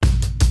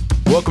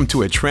Welcome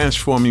to A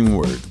Transforming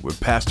Word with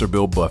Pastor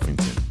Bill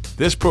Buffington.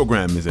 This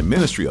program is a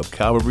ministry of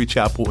Calvary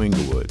Chapel,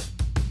 Inglewood.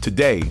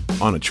 Today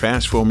on A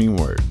Transforming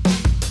Word.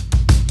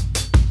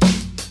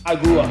 I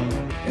grew up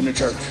in the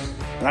church,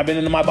 and I've been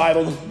into my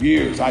Bible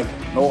years. I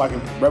know I can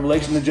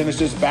Revelation to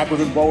Genesis,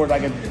 backwards and forwards. I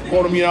can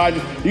quote them.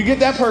 You get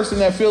that person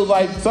that feels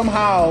like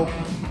somehow,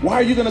 why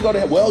are you going to go to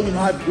heaven? Well,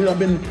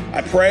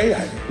 I pray,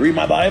 I read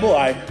my Bible.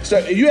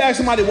 You ask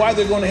somebody why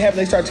they're going to heaven,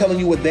 they start telling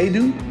you what they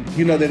do.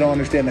 You know they don't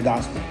understand the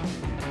gospel.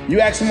 You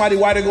ask somebody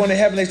why they're going to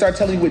heaven, they start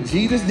telling you what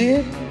Jesus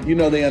did. You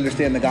know they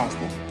understand the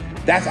gospel.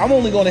 I'm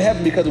only going to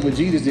heaven because of what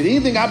Jesus did.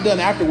 Anything I've done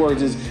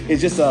afterwards is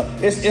just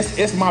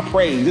it's my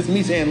praise. It's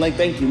me saying, like,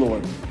 thank you,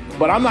 Lord.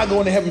 But I'm not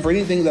going to heaven for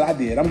anything that I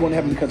did. I'm going to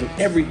heaven because of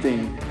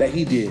everything that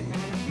he did.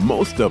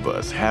 Most of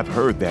us have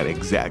heard that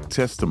exact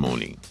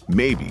testimony.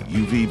 Maybe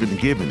you've even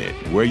given it,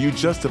 where you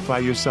justify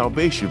your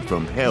salvation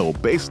from hell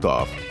based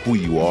off who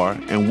you are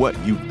and what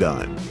you've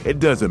done. It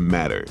doesn't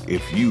matter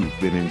if you've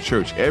been in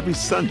church every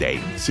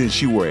Sunday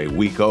since you were a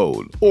week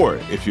old, or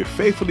if you're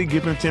faithfully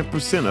giving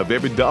 10% of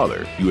every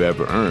dollar you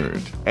ever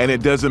earned. And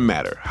it doesn't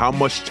matter how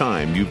much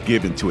time you've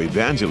given to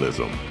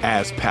evangelism.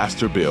 As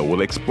Pastor Bill will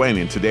explain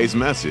in today's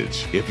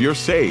message, if you're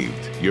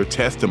saved, your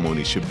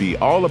testimony should be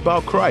all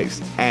about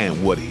Christ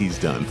and what he's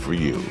done for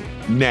you.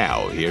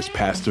 Now, here's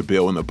Pastor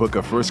Bill in the book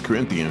of 1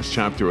 Corinthians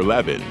chapter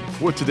 11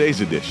 for today's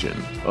edition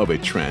of A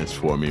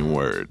Transforming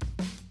Word.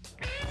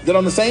 That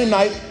on the same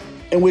night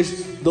in which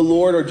the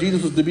Lord or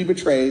Jesus was to be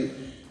betrayed,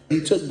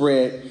 he took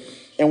bread,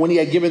 and when he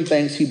had given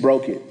thanks, he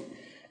broke it.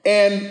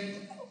 And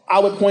I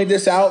would point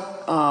this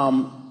out,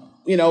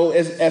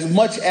 as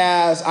much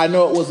as I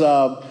know it was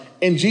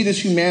in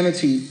Jesus'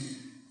 humanity,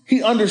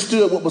 he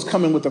understood what was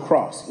coming with the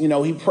cross.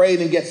 He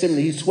prayed in Gethsemane.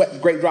 He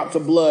sweat great drops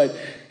of blood.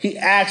 He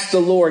asked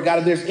the Lord, God,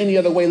 if there's any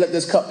other way, let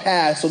this cup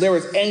pass. So there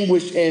was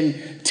anguish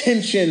and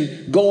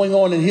tension going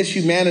on in his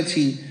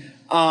humanity.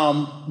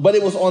 But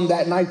it was on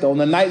that night, though, on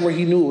the night where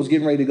he knew it was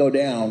getting ready to go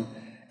down.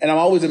 And I'm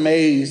always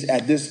amazed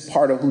at this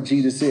part of who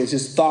Jesus is.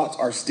 His thoughts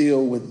are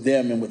still with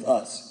them and with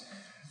us,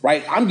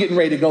 right? I'm getting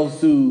ready to go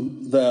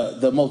through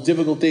the most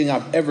difficult thing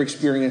I've ever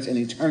experienced in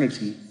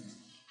eternity.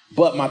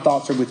 But my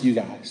thoughts are with you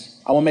guys.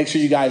 I want to make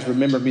sure you guys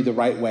remember me the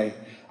right way.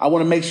 I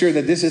want to make sure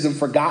that this isn't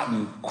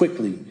forgotten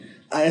quickly.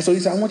 And so he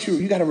said, I want you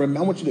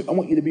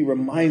to be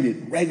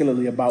reminded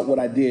regularly about what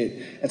I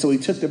did. And so he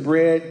took the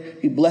bread,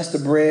 he blessed the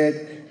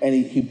bread, and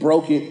he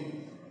broke it.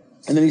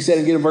 And then he said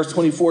again in verse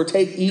 24,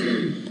 take,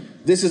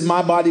 eat. This is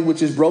my body,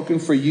 which is broken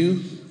for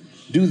you.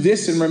 Do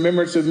this in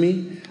remembrance of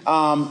me.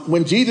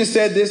 When Jesus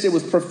said this, it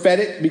was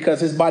prophetic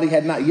because his body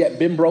had not yet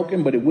been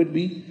broken, but it would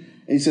be.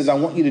 And he says, I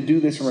want you to do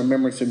this in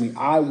remembrance of me.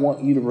 I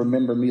want you to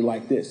remember me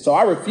like this. So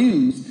I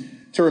refuse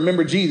to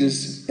remember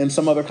Jesus in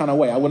some other kind of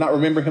way. I will not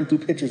remember him through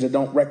pictures that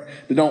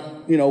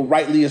don't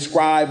rightly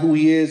ascribe who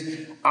he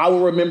is. I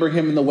will remember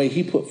him in the way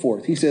he put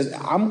forth. He says,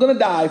 I'm going to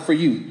die for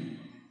you.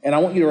 And I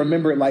want you to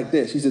remember it like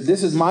this. He said,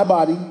 this is my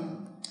body,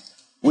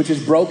 which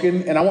is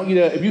broken. And I want you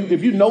to,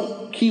 if you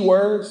note key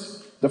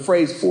words, the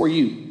phrase for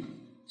you.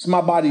 So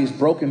my body is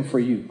broken for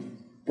you.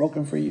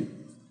 Broken for you.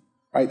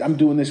 Right? I'm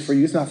doing this for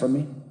you. It's not for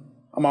me.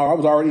 I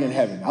was already in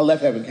heaven. I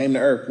left heaven, came to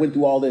earth, went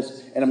through all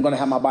this, and I'm going to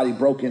have my body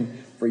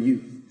broken for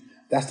you.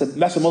 That's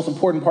the most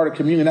important part of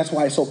communion. That's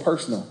why it's so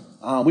personal.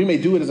 We may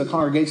do it as a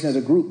congregation, as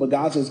a group, but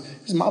God says,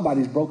 my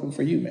body's broken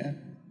for you,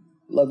 man.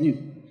 Love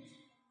you.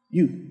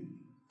 You.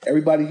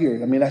 Everybody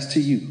here. That's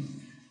to you.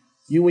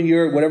 You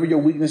and whatever your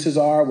weaknesses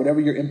are, whatever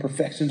your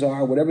imperfections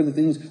are, whatever the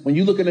things, when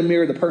you look in the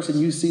mirror, the person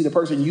you see, the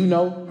person you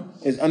know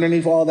is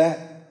underneath all that.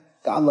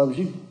 God loves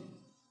you.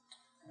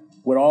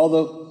 With all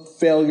the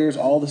failures,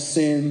 all the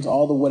sins,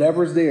 all the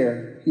whatever's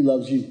there, he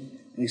loves you.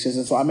 And he says,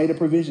 and so I made a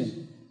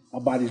provision. My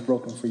body's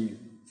broken for you.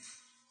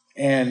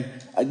 And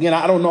again,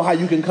 I don't know how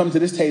you can come to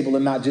this table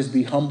and not just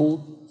be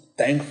humbled,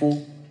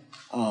 thankful.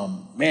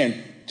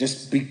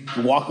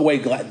 Walk away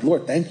glad.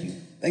 Lord, thank you.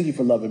 Thank you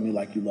for loving me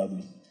like you love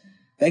me.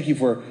 Thank you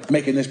for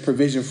making this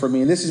provision for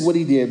me. And this is what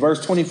he did.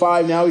 Verse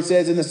 25, now he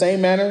says, in the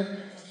same manner,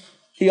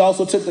 he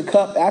also took the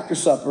cup after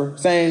supper,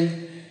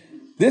 saying,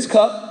 this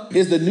cup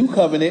is the new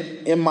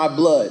covenant in my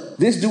blood.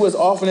 This do as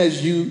often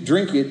as you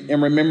drink it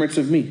in remembrance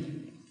of me.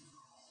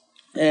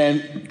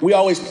 And we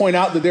always point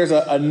out that there's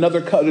the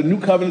new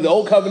covenant. The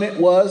old covenant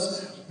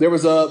there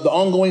was the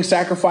ongoing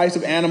sacrifice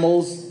of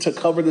animals to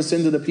cover the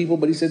sins of the people.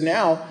 But he said,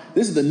 now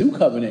this is the new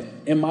covenant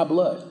in my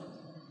blood.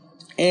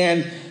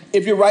 And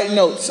if you're writing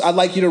notes, I'd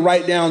like you to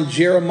write down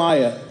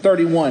Jeremiah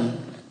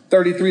 31,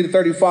 33 to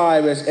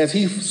 35, as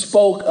he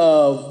spoke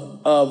of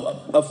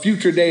a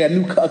future day,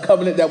 a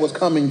covenant that was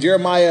coming.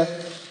 Jeremiah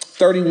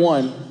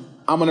 31,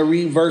 I'm going to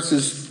read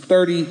verses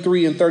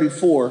 33 and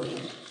 34.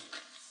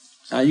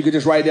 You could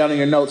just write it down in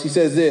your notes. He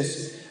says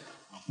this,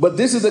 but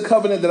this is the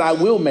covenant that I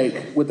will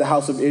make with the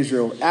house of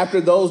Israel.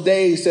 After those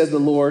days, says the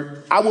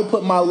Lord, I will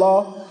put my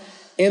law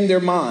in their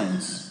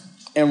minds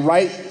and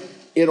write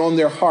it on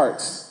their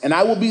hearts. And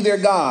I will be their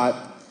God,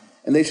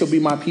 and they shall be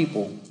my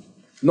people.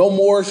 No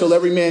more shall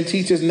every man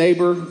teach his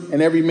neighbor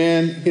and every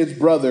man his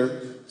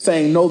brother,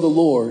 saying, know the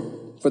Lord,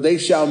 for they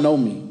shall know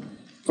me,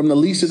 from the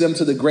least of them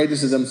to the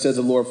greatest of them, says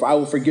the Lord. For I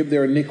will forgive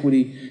their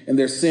iniquity, and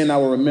their sin I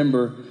will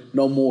remember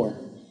no more.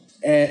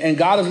 And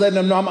God is letting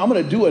them know, I'm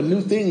going to do a new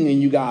thing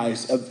in you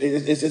guys.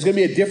 It's going to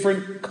be a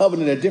different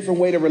covenant, a different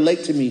way to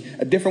relate to me,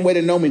 a different way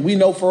to know me. We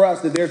know for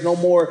us that there's no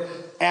more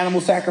animal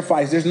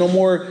sacrifice. There's no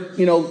more,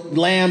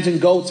 lambs and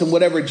goats and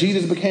whatever.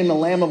 Jesus became the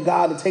Lamb of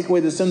God to take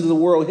away the sins of the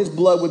world. His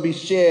blood would be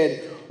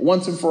shed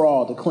once and for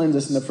all to cleanse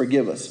us and to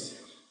forgive us.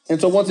 And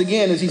so once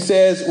again, as he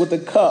says with the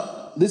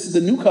cup, this is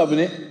the new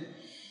covenant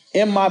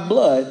in my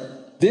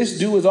blood. This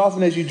do as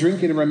often as you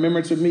drink it in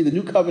remembrance of me. The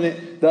new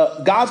covenant,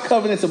 God's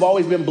covenants have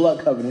always been blood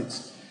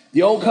covenants.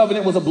 The old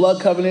covenant was a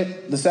blood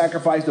covenant, the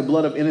sacrifice, the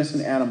blood of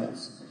innocent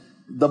animals.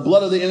 The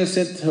blood of the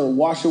innocent to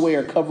wash away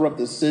or cover up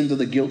the sins of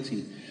the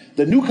guilty.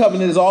 The new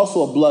covenant is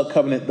also a blood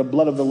covenant, the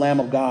blood of the Lamb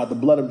of God, the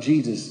blood of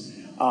Jesus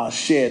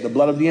shed, the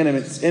blood of the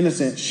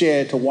innocent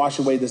shed to wash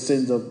away the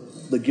sins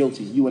of the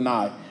guilty, you and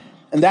I.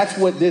 And that's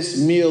what this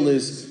meal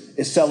is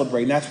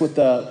celebrating. That's what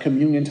the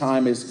communion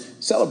time is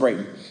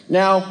celebrating.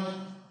 Now,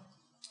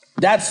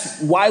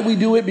 that's why we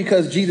do it,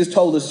 because Jesus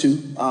told us to.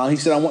 He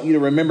said, I want you to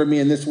remember me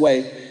in this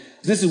way.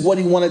 This is what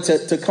he wanted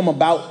to come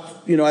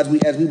about,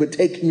 as we would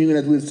take communion,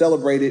 as we would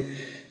celebrate it.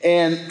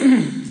 And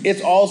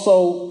it's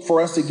also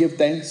for us to give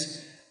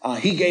thanks.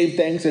 He gave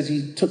thanks as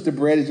he took the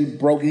bread, as he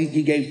broke it.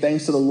 He gave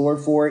thanks to the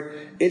Lord for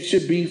it. It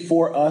should be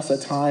for us a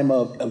time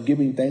of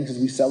giving thanks as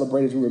we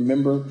celebrate, as we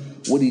remember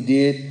what he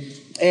did.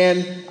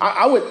 And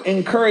I would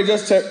encourage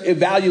us to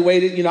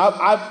evaluate it.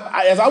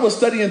 As I was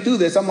studying through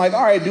this, I'm like,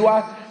 all right,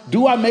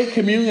 do I make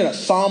communion a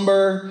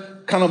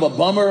somber, kind of a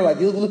bummer? Like,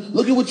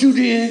 look at what you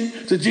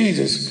did to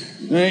Jesus.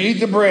 Eat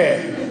the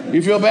bread.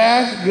 You feel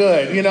bad?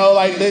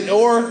 Good.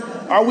 Or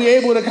are we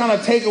able to kind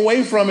of take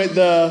away from it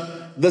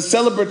the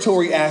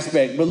celebratory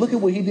aspect? But look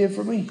at what he did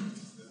for me,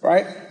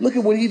 right? Look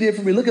at what he did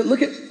for me. Look at,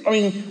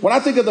 when I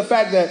think of the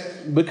fact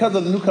that because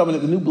of the new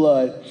covenant, the new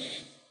blood,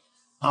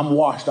 I'm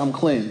washed, I'm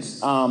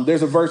cleansed.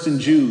 There's a verse in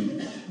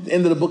Jude, the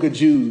end of the book of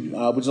Jude,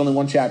 which is only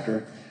one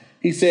chapter.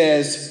 He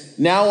says,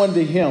 now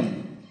unto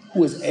him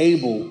who is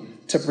able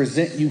to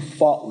present you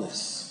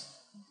faultless.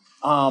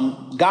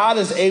 God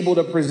is able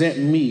to present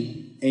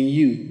me and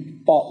you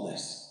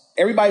faultless.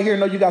 Everybody here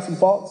know you got some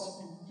faults,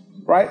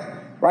 right?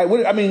 Right?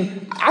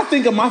 I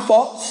think of my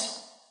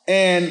faults,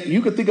 and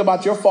you could think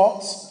about your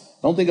faults.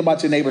 Don't think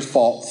about your neighbor's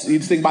faults. You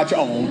just think about your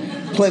own.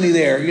 Plenty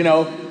there,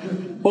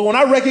 But when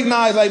I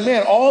recognize,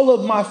 all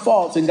of my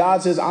faults, and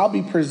God says, I'll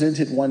be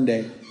presented one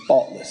day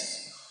faultless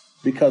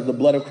because the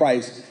blood of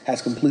Christ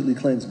has completely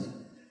cleansed me.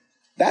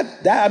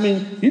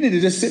 You need to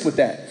just sit with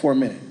that for a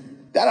minute.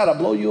 That ought to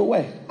blow you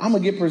away. I'm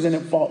going to get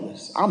presented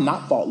faultless. I'm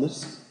not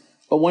faultless.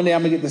 But one day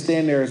I'm going to get to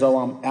stand there as though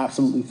I'm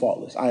absolutely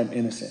faultless. I am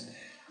innocent.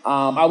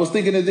 I was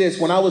thinking of this.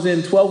 When I was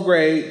in 12th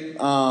grade,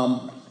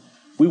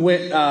 we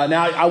went,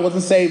 now I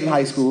wasn't saved in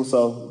high school,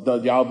 so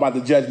y'all about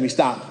to judge me,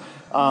 stop.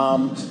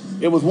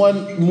 It was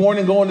one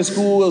morning going to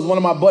school. It was one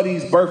of my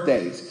buddies'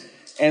 birthdays.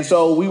 And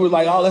so we were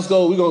like, oh, let's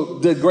go.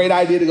 The great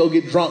idea to go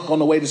get drunk on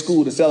the way to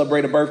school to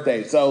celebrate a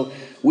birthday. So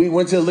we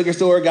went to the liquor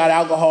store, got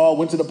alcohol,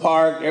 went to the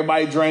park,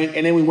 everybody drank,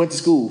 and then we went to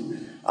school.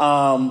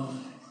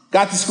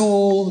 Got to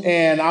school,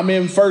 and I'm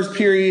in first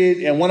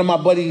period, and one of my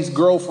buddy's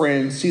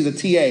girlfriends, she's a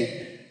TA.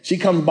 She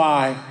comes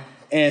by,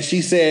 and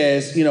she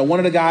says, one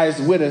of the guys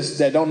with us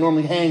that don't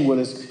normally hang with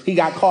us, he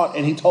got caught,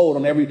 and he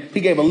told him he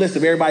gave a list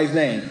of everybody's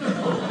name.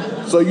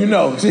 So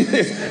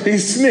he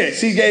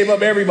snitched. He gave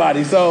up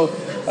everybody. So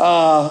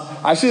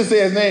I should say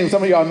his name.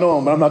 Some of y'all know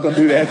him, but I'm not going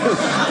to do that.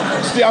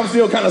 I'm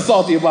still kind of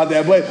salty about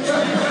that. But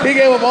he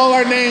gave up all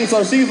our names.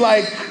 So she's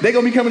like, they're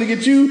going to be coming to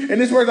get you. And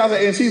this person,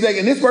 and she's like,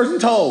 and this person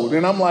told.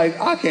 And I'm like,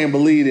 I can't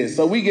believe this.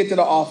 So we get to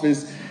the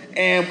office,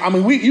 and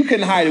you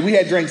couldn't hide it. We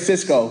had drank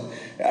Cisco.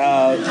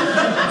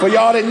 For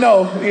y'all that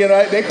know,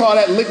 they call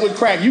that liquid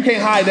crack. You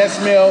can't hide that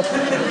smell.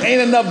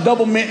 Ain't enough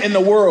double mint in the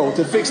world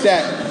to fix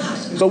that.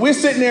 So we're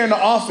sitting there in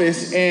the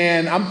office,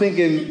 and I'm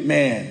thinking,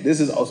 man, it's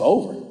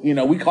over.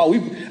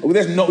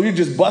 You're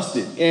just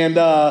busted. And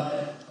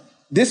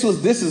this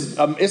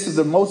is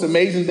the most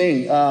amazing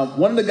thing.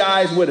 One of the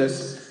guys with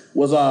us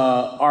was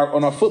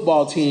on our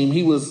football team.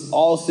 He was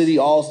all city,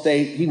 all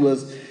state. He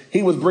was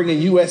bringing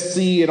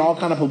USC and all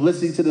kind of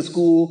publicity to the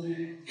school.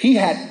 He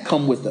had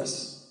come with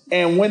us.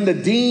 And when the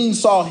dean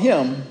saw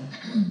him,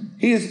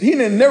 he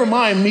didn't, never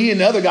mind me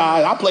and the other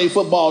guys. I played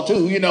football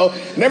too,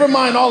 never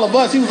mind all of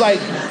us. He was like,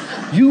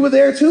 you were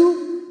there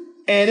too?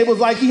 And it was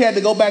like he had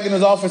to go back in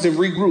his office and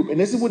regroup. And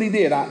this is what he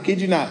did. I kid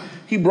you not.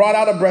 He brought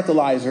out a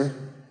breathalyzer.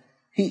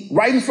 He,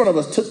 right in front of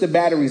us, took the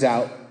batteries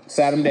out,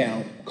 sat him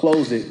down,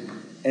 closed it,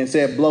 and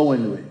said, blow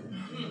into it.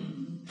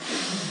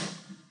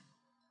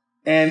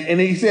 And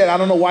he said, I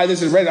don't know why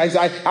this is registered.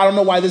 I said, I don't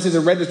know why this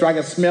isn't registered. I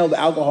can smell the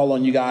alcohol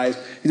on you guys.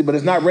 He said, but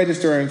it's not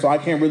registering, so I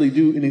can't really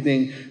do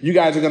anything. You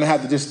guys are going to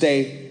have to just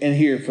stay in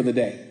here for the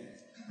day.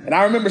 And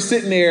I remember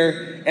sitting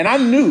there, and I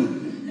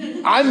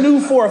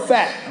knew for a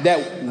fact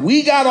that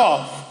we got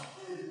off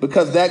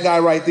because that guy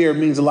right there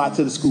means a lot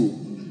to the school.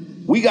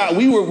 We got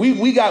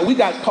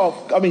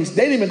called. They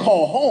didn't even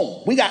call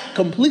home. We got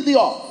completely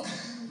off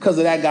because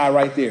of that guy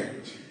right there.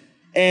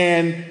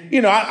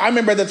 And, I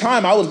remember at the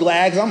time I was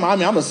glad because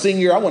I'm a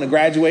senior. I want to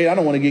graduate. I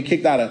don't want to get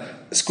kicked out of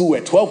school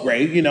at 12th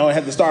grade, and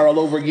have to start all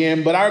over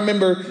again. But I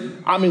remember,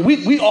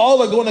 we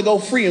all are going to go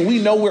free, and we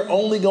know we're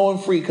only going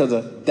free because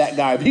of that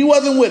guy. If he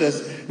wasn't with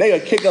us, they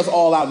would kick us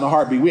all out in a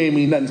heartbeat. We ain't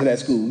mean nothing to that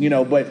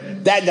school,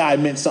 but that guy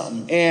meant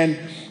something. And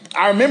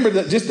I remember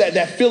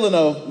that feeling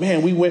of,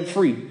 man, we went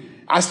free.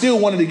 I still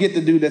wanted to get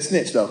the dude that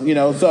snitched though,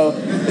 so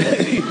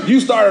you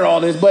started all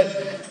this,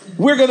 but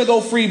we're going to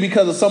go free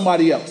because of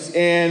somebody else.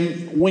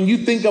 And when you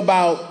think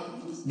about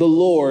the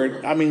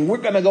Lord, we're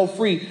going to go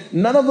free.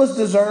 None of us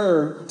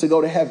deserve to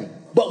go to heaven,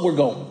 but we're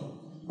going.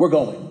 We're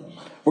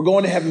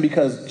going to heaven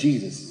because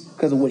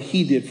of what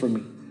he did for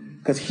me,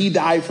 because he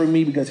died for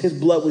me, because his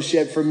blood was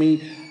shed for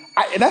me.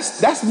 And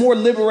that's more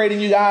liberating,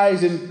 you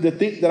guys, than to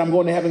think that I'm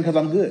going to heaven because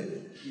I'm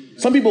good.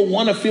 Some people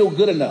want to feel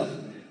good enough.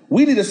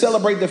 We need to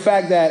celebrate the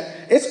fact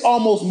that it's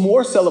almost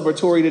more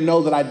celebratory to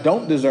know that I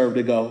don't deserve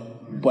to go,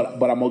 but I'm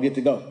going to get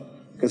to go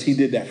because he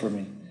did that for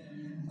me.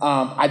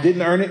 I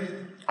didn't earn it.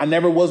 I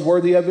never was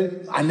worthy of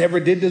it. I never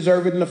did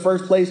deserve it in the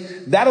first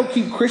place. That'll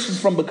keep Christians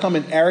from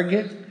becoming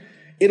arrogant.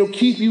 It'll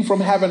keep you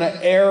from having an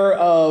air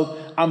of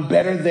I'm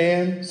better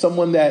than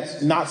someone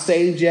that's not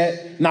saved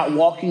yet, not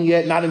walking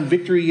yet, not in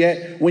victory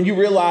yet, when you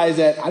realize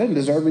that I didn't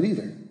deserve it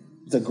either.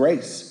 It's a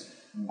grace.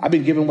 I've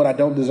been given what I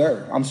don't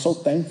deserve. I'm so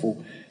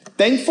thankful.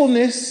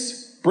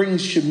 Thankfulness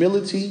brings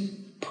humility,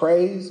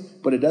 praise,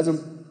 but it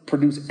doesn't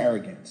produce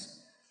arrogance.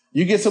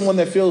 You get someone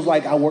that feels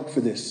like I worked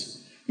for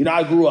this.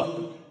 I grew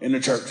up in the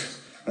church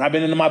and I've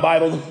been into my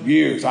Bible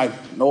years. I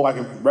know I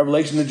can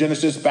Revelation to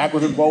Genesis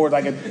backwards and forwards.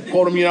 I can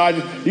quote them.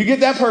 You get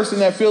that person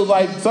that feels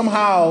like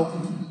somehow,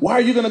 why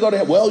are you going to go to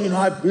heaven? Well,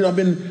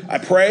 I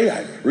pray,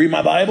 I read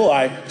my Bible.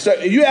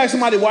 You ask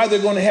somebody why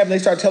they're going to heaven, they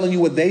start telling you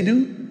what they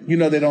do.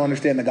 They don't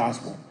understand the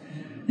gospel.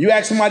 You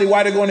ask somebody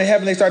why they're going to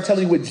heaven, they start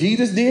telling you what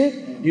Jesus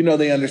did.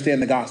 They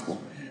understand the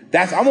gospel.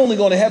 I'm only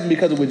going to heaven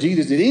because of what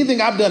Jesus did. Anything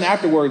I've done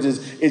afterwards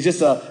is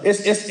just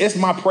it's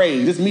my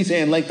praise. It's me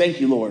saying, like, thank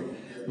you, Lord.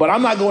 But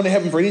I'm not going to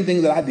heaven for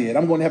anything that I did.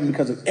 I'm going to heaven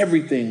because of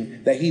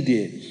everything that he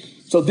did.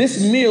 So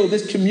this meal,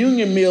 this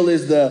communion meal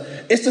it's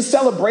the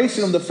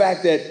celebration of the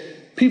fact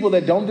that people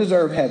that don't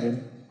deserve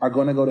heaven are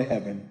going to go to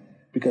heaven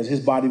because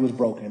his body was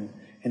broken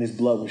and his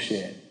blood was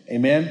shed.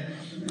 Amen.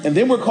 And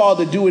then we're called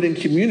to do it in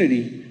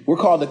community. We're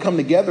called to come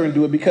together and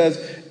do it because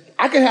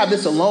I can have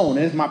this alone,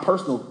 and it's my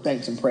personal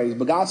thanks and praise.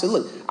 But God said,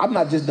 look, I've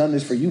not just done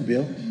this for you,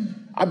 Bill.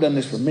 I've done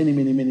this for many,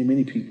 many, many,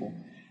 many people.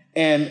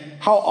 And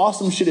how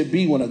awesome should it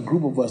be when a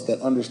group of us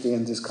that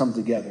understands this come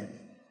together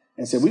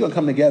and say, we're going to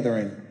come together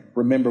and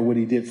remember what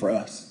he did for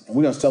us. And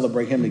we're going to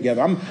celebrate him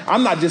together.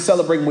 I'm not just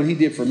celebrating what he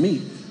did for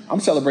me. I'm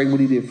celebrating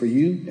what he did for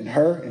you and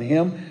her and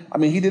him.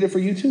 He did it for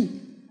you too.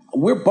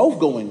 We're both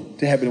going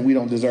to heaven and we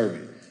don't deserve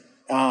it.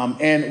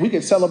 And we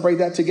can celebrate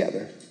that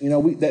together.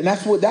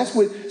 That's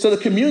what, so the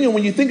communion,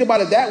 when you think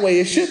about it that way,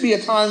 it should be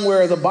a time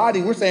where as a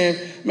body, we're saying,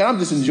 man, I'm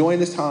just enjoying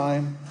this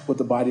time with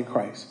the body of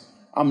Christ.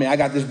 I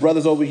got this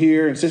brothers over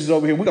here and sisters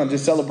over here. We're going to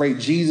just celebrate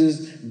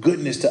Jesus'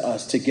 goodness to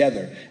us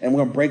together. And we're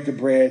going to break the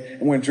bread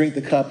and we're going to drink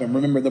the cup and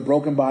remember the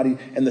broken body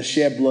and the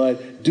shed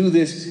blood. Do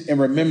this in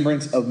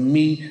remembrance of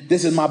me.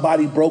 This is my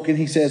body broken,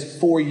 he says,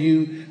 for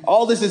you.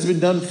 All this has been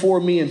done for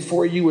me and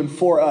for you and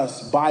for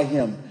us by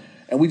him.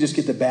 And we just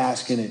get to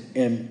bask in it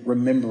and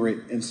remember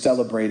it and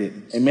celebrate it.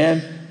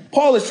 Amen.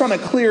 Paul is trying to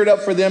clear it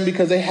up for them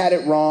because they had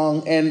it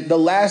wrong. And the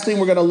last thing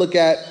we're going to look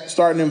at,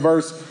 starting in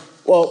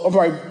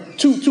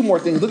two more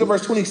things. Look at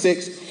verse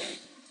 26.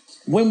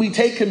 When we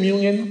take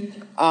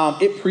communion,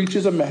 it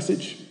preaches a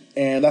message.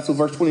 And that's what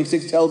verse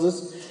 26 tells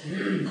us.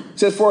 It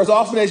says, for as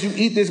often as you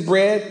eat this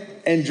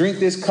bread and drink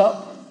this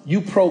cup, you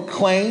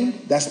proclaim,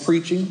 that's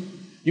preaching,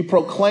 you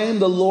proclaim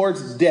the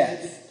Lord's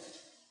death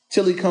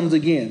till he comes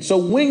again. So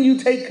when you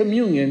take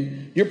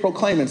communion, you're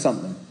proclaiming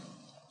something.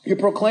 You're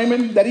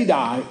proclaiming that he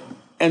died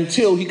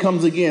until he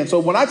comes again. So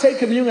when I take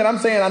communion, I'm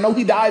saying I know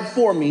he died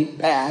for me,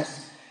 past,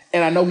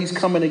 and I know he's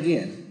coming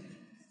again.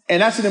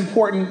 And that's an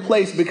important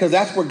place because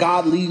that's where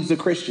God leaves the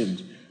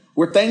Christians.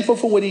 We're thankful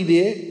for what he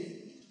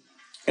did,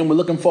 and we're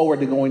looking forward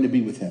to going to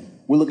be with him.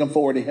 We're looking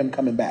forward to him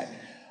coming back.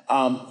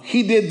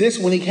 He did this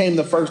when he came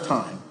the first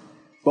time,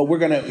 but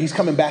he's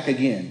coming back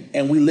again.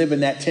 And we live in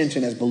that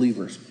tension as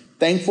believers.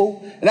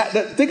 Thankful. And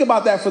think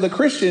about that for the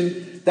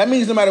Christian. That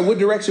means no matter what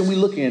direction we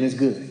look in is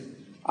good.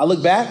 I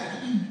look back,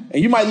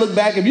 and you might look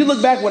back. If you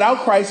look back without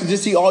Christ and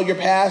just see all your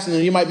past, and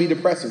then you might be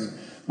depressing.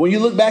 When you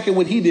look back at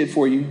what he did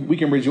for you, we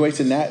can rejoice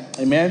in that.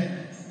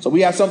 Amen. So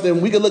we have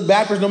something, we can look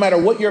backwards no matter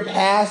what your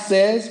past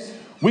says.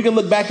 We can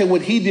look back at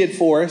what he did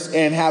for us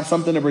and have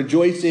something to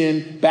rejoice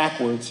in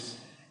backwards.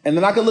 And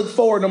then I can look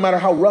forward no matter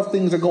how rough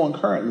things are going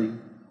currently.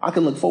 I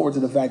can look forward to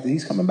the fact that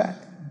he's coming back.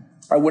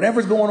 All right,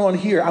 whatever's going on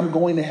here, I'm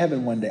going to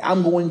heaven one day.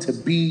 I'm going to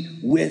be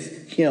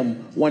with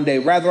him one day.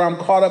 Rather, I'm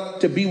caught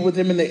up to be with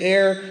him in the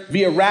air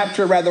via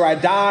rapture. Rather, I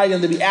die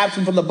and to be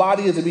absent from the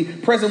body is to be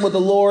present with the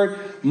Lord.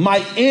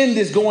 My end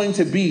is going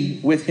to be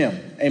with him.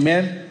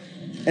 Amen.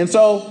 And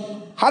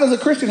so how does a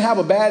Christian have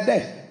a bad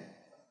day?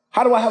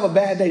 How do I have a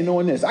bad day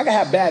knowing this? I can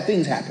have bad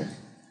things happen.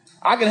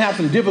 I can have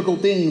some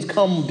difficult things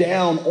come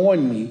down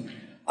on me.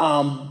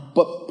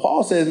 But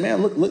Paul says,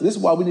 man, look, this is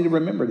why we need to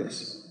remember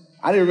this.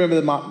 I need to remember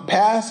that my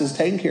past is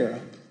taken care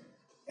of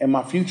and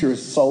my future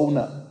is sewn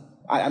up.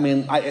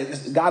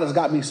 God has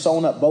got me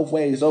sewn up both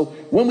ways. So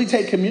when we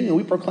take communion,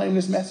 we proclaim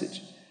this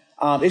message.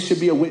 It should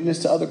be a witness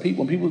to other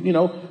people. And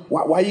people,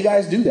 why you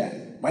guys do that?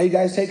 Why you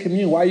guys take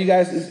communion? Why you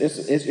guys,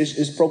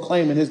 it's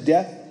proclaiming his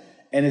death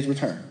and his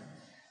return.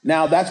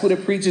 Now, that's what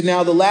it preaches.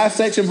 Now, the last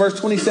section, verse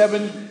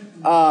 27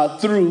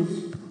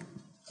 through,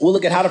 we'll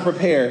look at how to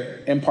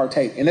prepare and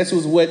partake. And this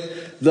was what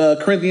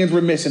the Corinthians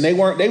were missing. They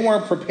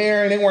weren't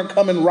preparing. They weren't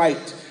coming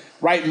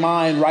right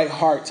mind, right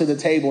heart to the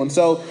table. And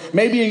so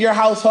maybe in your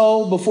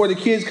household, before the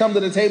kids come to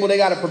the table, they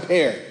got to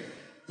prepare.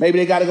 Maybe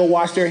they got to go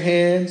wash their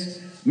hands.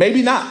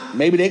 Maybe not.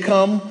 Maybe they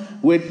come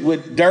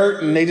with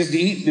dirt and they just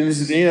eat and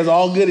it's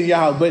all good in your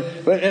house.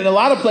 But in a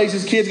lot of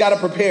places, kids got to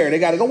prepare. They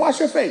got to go wash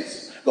your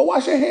face. Go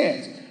wash your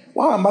hands.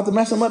 Wow, I'm about to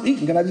mess them up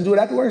eating. Can I just do it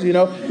afterwards?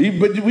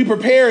 But we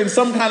prepare in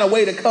some kind of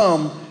way to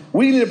come.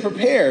 We need to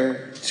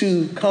prepare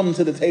to come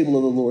to the table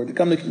of the Lord, to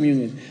come to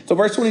communion. So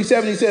verse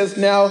 27, he says,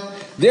 now,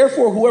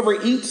 therefore,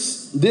 whoever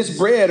eats this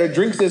bread or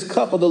drinks this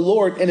cup of the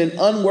Lord in an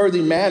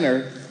unworthy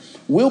manner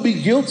will be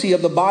guilty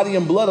of the body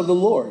and blood of the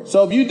Lord.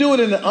 So if you do it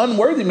in an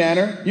unworthy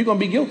manner, you're going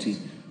to be guilty.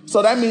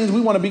 So that means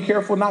we want to be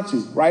careful not to,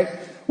 right?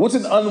 What's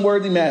an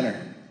unworthy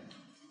manner?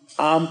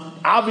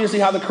 Obviously,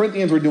 how the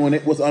Corinthians were doing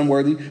it was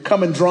unworthy,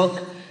 coming drunk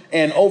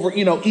and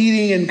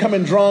eating and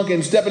coming drunk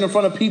and stepping in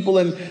front of people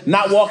and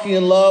not walking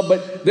in love.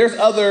 But there's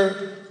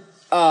other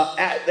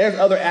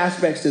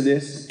aspects to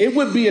this. It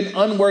would be an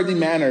unworthy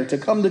manner to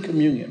come to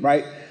communion,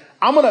 right?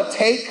 I'm going to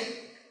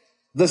take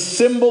the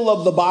symbol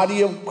of the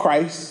body of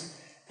Christ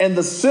and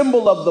the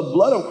symbol of the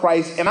blood of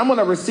Christ, and I'm going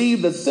to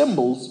receive the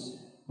symbols,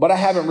 but I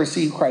haven't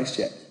received Christ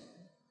yet.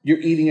 You're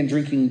eating and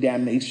drinking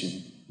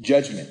damnation,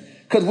 judgment.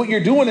 Because what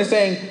you're doing is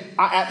saying,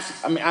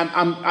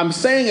 I'm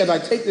saying as I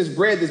take this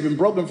bread that's been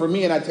broken for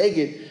me and I take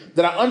it,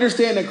 that I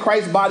understand that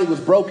Christ's body was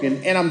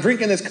broken, and I'm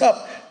drinking this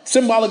cup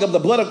symbolic of the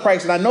blood of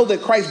Christ, and I know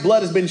that Christ's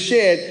blood has been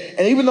shed,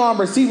 and even though I'm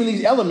receiving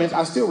these elements,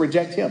 I still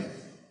reject him.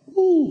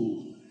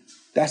 Ooh,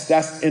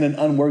 that's in an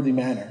unworthy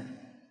manner.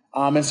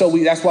 And so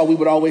that's why we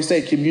would always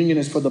say communion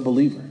is for the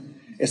believer.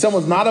 If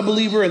someone's not a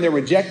believer and they're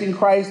rejecting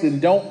Christ, then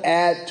don't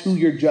add to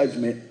your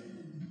judgment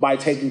by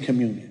taking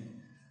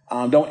communion.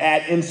 Don't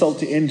add insult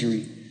to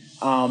injury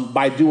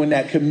by doing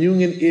that.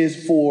 Communion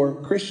is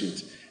for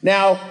Christians.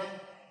 Now,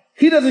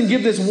 he doesn't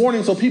give this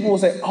warning so people will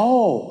say,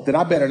 oh, then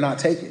I better not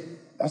take it.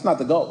 That's not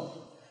the goal.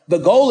 The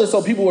goal is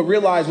so people will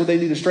realize what they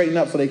need to straighten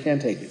up so they can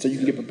take it, so you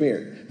can get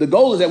prepared. The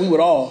goal is that we would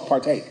all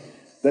partake,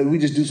 that we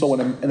just do so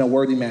in a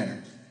worthy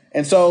manner.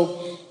 And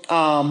so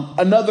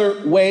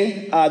another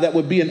way that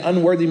would be an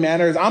unworthy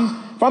manner is if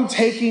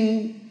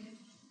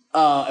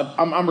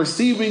I'm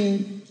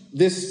receiving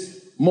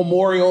this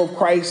memorial of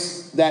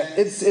Christ, that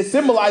it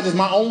symbolizes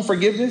my own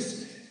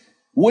forgiveness.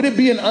 Would it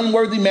be an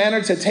unworthy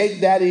manner to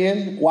take that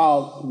in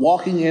while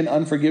walking in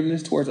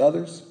unforgiveness towards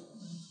others?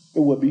 It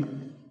would be.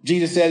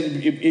 Jesus said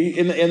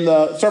in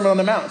the Sermon on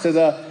the Mount, it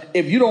says,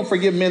 if you don't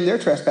forgive men their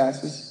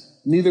trespasses,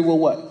 neither will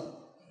what?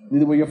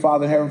 Neither will your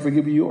Father in heaven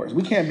forgive you yours.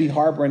 We can't be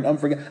harboring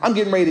unforgiveness. I'm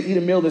getting ready to eat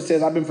a meal that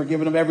says I've been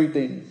forgiven of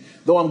everything.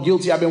 Though I'm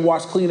guilty, I've been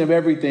washed clean of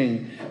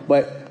everything.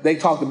 But they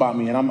talked about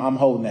me and I'm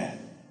holding that.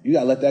 You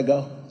got to let that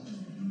go.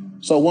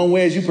 So one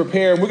way is you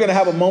prepare. We're going to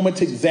have a moment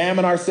to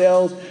examine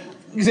ourselves,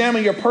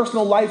 examine your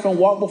personal life and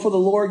walk before the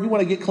Lord. You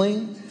want to get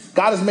clean?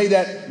 God has made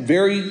that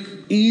very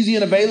easy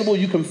and available.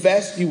 You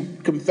confess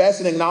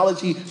and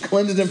acknowledge he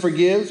cleanses and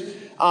forgives.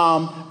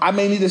 I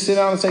may need to sit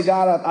down and say,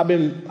 God, I've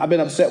been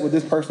upset with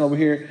this person over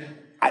here.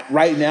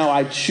 Right now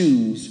I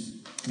choose,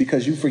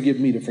 because you forgive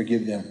me, to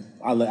forgive them.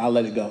 I'll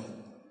let it go.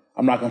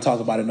 I'm not going to talk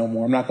about it no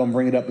more. I'm not going to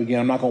bring it up again.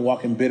 I'm not going to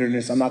walk in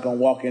bitterness. I'm not going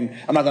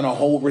to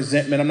hold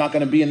resentment. I'm not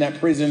going to be in that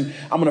prison.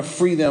 I'm going to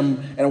free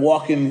them and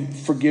walk in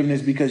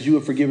forgiveness because you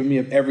have forgiven me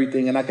of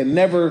everything. And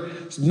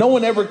no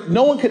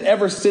one could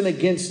ever sin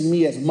against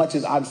me as much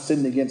as I've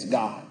sinned against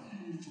God.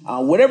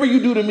 Whatever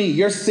you do to me,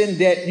 your sin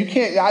debt,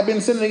 I've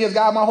been sinning against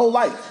God my whole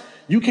life.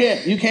 You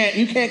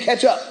can't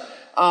catch up.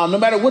 No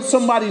matter what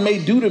somebody may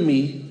do to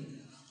me,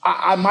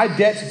 my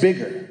debt's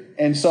bigger.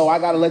 And so I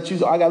got to let you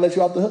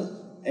off the hook.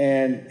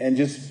 And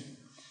just,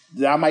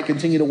 I might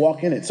continue to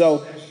walk in it.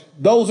 So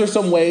those are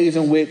some ways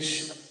in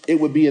which it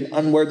would be an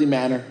unworthy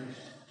manner,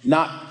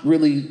 not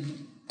really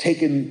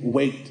taking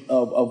weight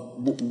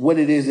of what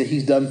it is that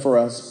he's done for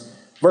us.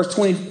 Verse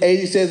 28,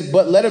 he says,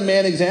 but let a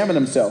man examine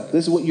himself.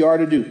 This is what you are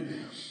to do.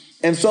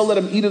 And so let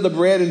him eat of the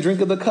bread and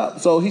drink of the cup.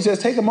 So he says,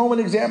 take a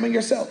moment, examine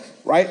yourself,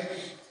 right?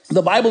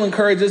 The Bible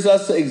encourages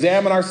us to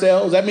examine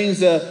ourselves. That means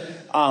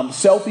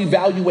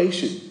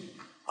self-evaluation.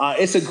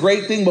 It's a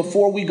great thing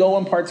before we go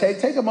and partake.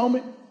 Take a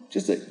moment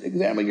just to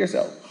examine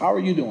yourself. How are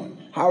you doing?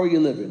 How are you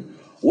living?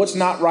 What's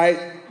not right?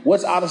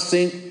 What's out of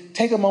sync?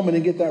 Take a moment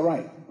and get that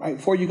right.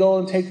 Before you go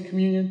and take the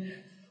communion,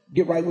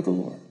 get right with the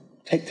Lord.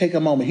 Take a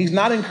moment. He's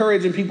not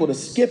encouraging people to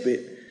skip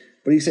it,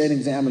 but he's saying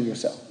examine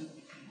yourself.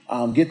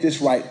 Get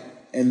this right.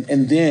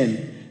 And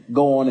then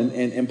go on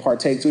and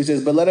partake. So he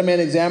says, but let a man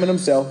examine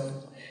himself,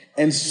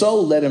 and so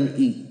let him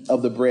eat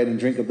of the bread and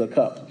drink of the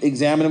cup.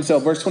 Examine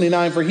himself. Verse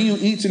 29, for he who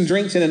eats and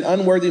drinks in an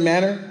unworthy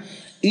manner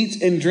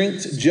eats and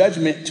drinks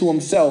judgment to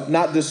himself,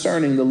 not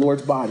discerning the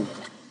Lord's body.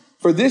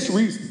 For this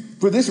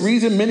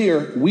reason, many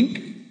are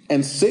weak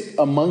and sick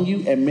among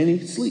you, and many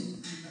sleep.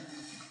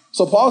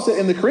 So Paul said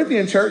in the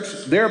Corinthian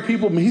church, there are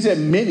people, he said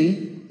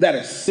many that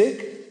are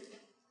sick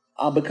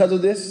because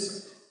of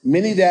this.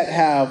 Many that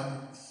have,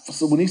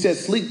 so when he said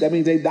sleep, that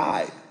means they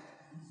died.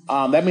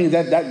 That means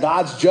that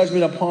God's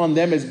judgment upon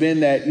them has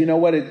been that, you know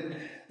what,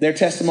 their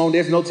testimony,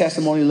 there's no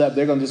testimony left.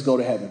 They're going to just go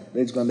to heaven.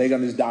 They're going to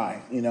just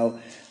die, you know.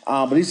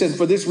 But he says,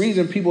 for this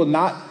reason, people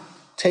not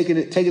taking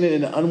it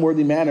in an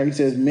unworthy manner. He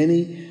says,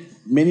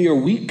 many are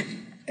weak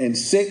and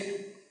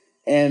sick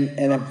and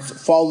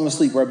have fallen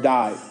asleep or have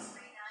died.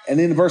 And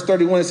then in verse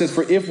 31, it says,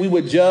 for if we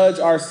would judge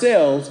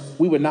ourselves,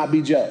 we would not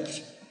be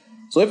judged.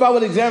 So if I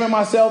would examine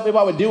myself, if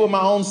I would deal with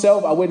my own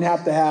self, I wouldn't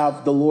have to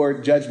have the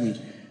Lord judge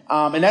me.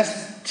 And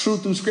that's true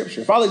through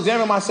Scripture. If I'll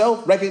examine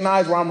myself,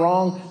 recognize where I'm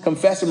wrong,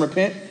 confess and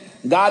repent,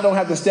 God don't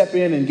have to step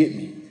in and get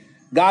me.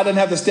 God doesn't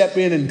have to step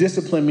in and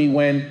discipline me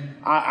when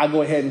I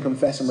go ahead and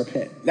confess and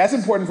repent. That's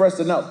important for us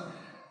to know.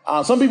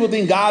 Some people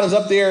think God is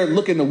up there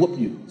looking to whoop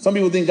you. Some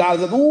people think God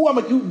is up, ooh, I'm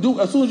going to do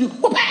as soon as you,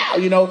 whoop, pow,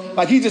 you know,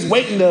 like he's just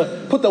waiting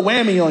to put the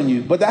whammy on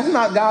you. But that's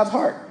not God's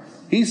heart.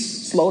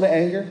 He's slow to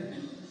anger.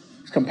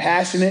 He's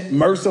compassionate,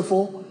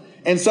 merciful.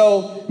 And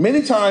so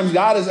many times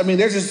God is,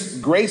 there's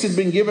just grace has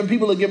been given.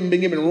 People have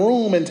been given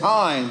room and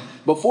time.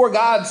 Before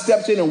God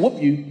steps in and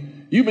whoop you,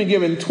 you've been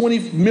given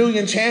 20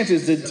 million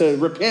chances to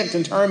repent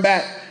and turn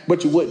back,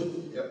 but you wouldn't.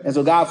 And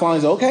so God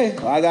finally said, okay,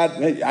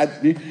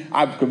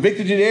 I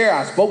convicted you there.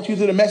 I spoke to you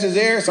through the message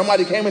there.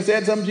 Somebody came and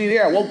said something to you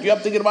there. I woke you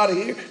up thinking about it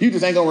here. You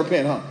just ain't going to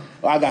repent, huh?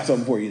 Well, I got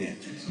something for you then.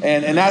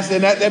 And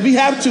if he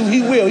have to,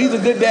 he will. He's a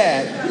good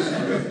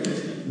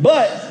dad.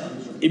 But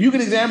if you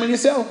can examine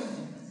yourself,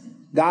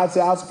 God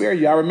said, I'll spare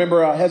you. I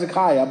remember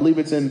Hezekiah. I believe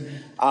it's in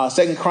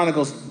 2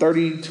 Chronicles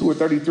 32 or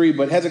 33.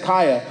 But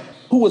Hezekiah,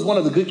 who was one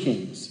of the good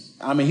kings.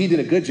 He did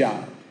a good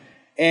job.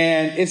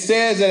 And it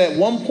says that at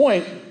one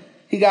point,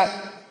 he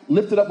got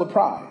lifted up with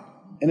pride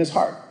in his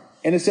heart.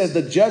 And it says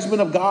the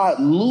judgment of God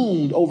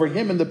loomed over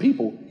him and the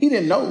people. He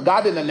didn't know.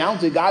 God didn't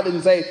announce it. God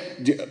didn't say,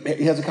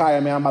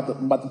 Hezekiah, man, I'm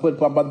about to put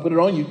it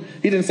on you.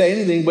 He didn't say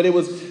anything, but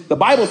the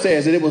Bible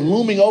says that it was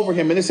looming over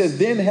him. And it says,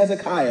 then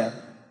Hezekiah,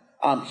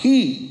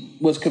 he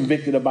was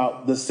convicted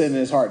about the sin in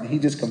his heart. And he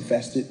just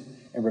confessed it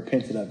and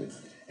repented of it.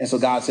 And so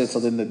God said, so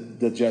then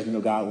the judgment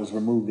of God was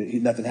removed.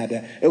 Nothing had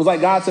to. It was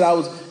like God said,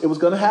 it was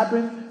going to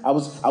happen. I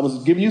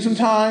was giving you some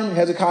time.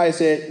 Hezekiah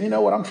said, you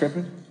know what, I'm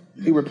tripping.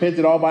 He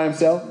repented all by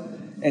himself.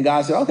 And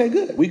God said, okay,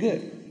 good. We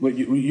good. But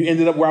you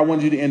ended up where I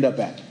wanted you to end up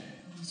at.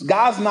 So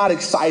God's not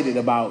excited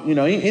about,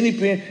 any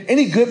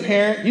good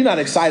parent, you're not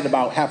excited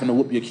about having to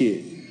whoop your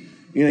kid.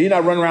 You're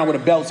not running around with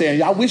a belt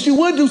saying, I wish you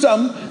would do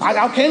something.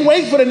 I can't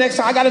wait for the next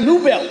time. I got a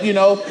new belt.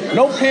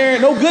 No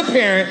parent, no good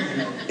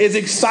parent is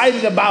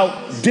excited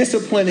about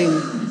disciplining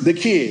the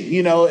kid.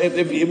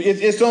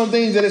 If it's some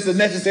things that it's a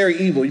necessary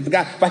evil. You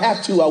forgot, if I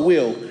have to, I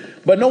will.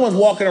 But no one's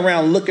walking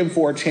around looking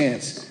for a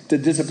chance to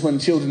discipline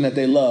children that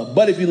they love.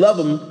 But if you love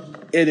them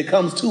and it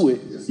comes to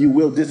it, you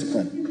will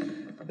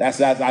discipline. That's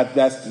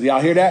y'all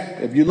hear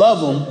that? If you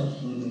love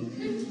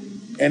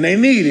them and they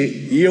need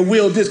it, you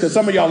will discipline. Because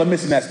some of y'all are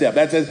missing that step.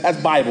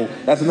 That's Bible.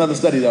 That's another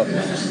study though.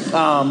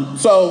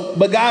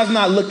 But God's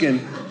not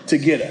looking to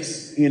get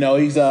us.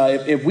 He's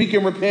if we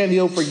can repent,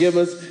 he'll forgive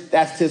us.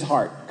 That's his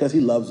heart because he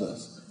loves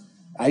us.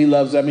 He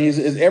loves.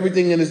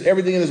 Everything in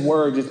his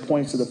word just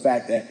points to the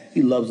fact that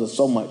he loves us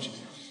so much.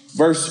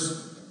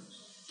 Verse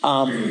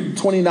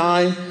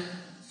 29.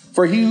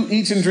 For he who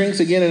eats and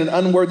drinks again in an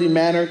unworthy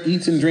manner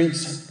eats and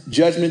drinks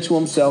judgment to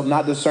himself,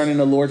 not discerning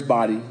the Lord's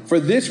body. For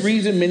this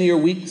reason, many are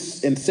weak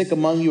and sick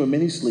among you, and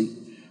many sleep.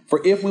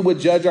 For if we would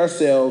judge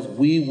ourselves,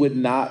 we would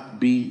not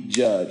be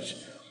judged.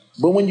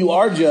 But when you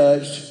are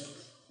judged,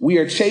 we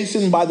are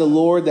chastened by the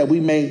Lord, that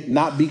we may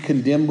not be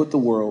condemned with the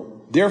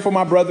world. Therefore,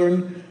 my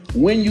brethren,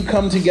 when you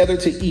come together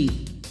to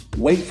eat,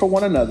 wait for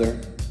one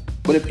another.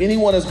 But if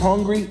anyone is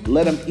hungry,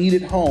 let him eat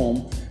at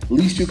home,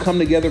 lest you come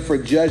together for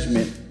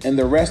judgment, and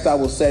the rest I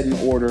will set in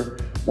order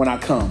when I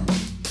come.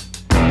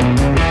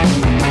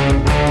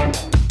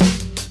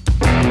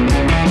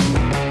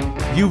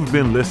 You've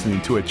been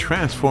listening to A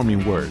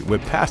Transforming Word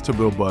with Pastor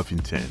Bill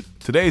Buffington.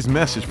 Today's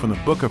message from the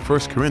book of 1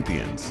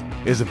 Corinthians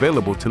is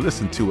available to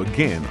listen to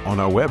again on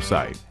our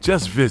website.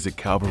 Just visit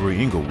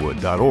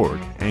calvaryinglewood.org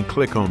and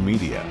click on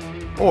media.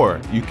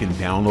 Or you can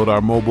download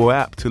our mobile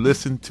app to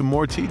listen to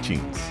more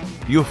teachings.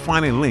 You'll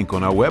find a link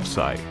on our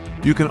website.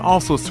 You can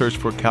also search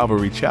for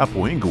Calvary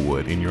Chapel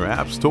Inglewood in your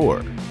app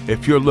store.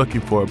 If you're looking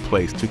for a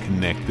place to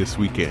connect this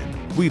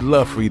weekend, we'd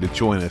love for you to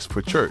join us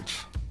for church.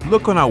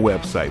 Look on our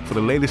website for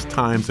the latest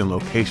times and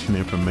location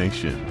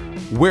information.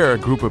 We're a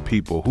group of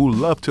people who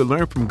love to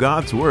learn from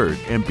God's Word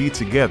and be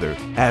together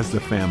as the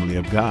family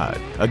of God.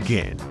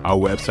 Again, our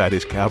website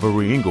is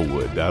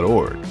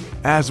calvaryinglewood.org.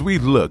 As we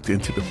looked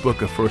into the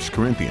book of 1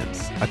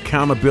 Corinthians,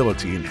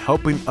 accountability and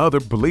helping other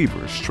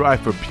believers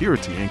strive for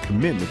purity and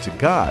commitment to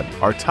God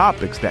are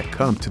topics that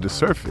come to the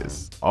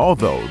surface.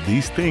 Although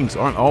these things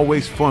aren't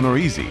always fun or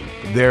easy,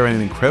 they're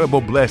an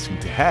incredible blessing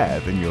to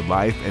have in your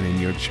life and in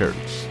your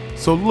church.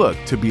 So look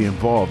to be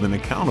involved and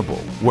accountable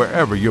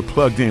wherever you're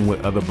plugged in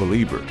with other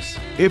believers.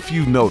 If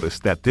you notice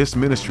that this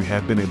ministry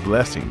has been a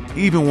blessing,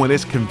 even when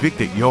it's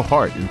convicted your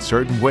heart in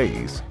certain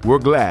ways, we're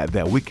glad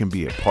that we can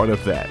be a part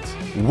of that.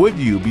 Would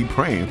you be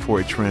praying for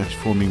a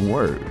transforming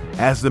word?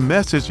 As the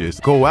messages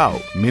go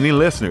out, many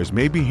listeners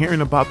may be hearing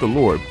about the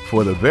Lord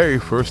for the very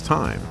first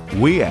time.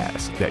 We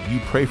ask that you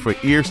pray for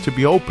ears to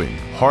be opened,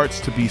 hearts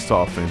to be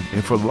softened,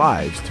 and for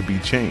lives to be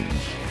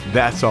changed.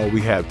 That's all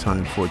we have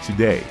time for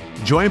today.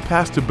 Join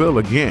Pastor Bill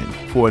again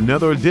for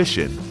another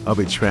edition of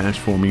A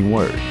Transforming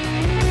Word.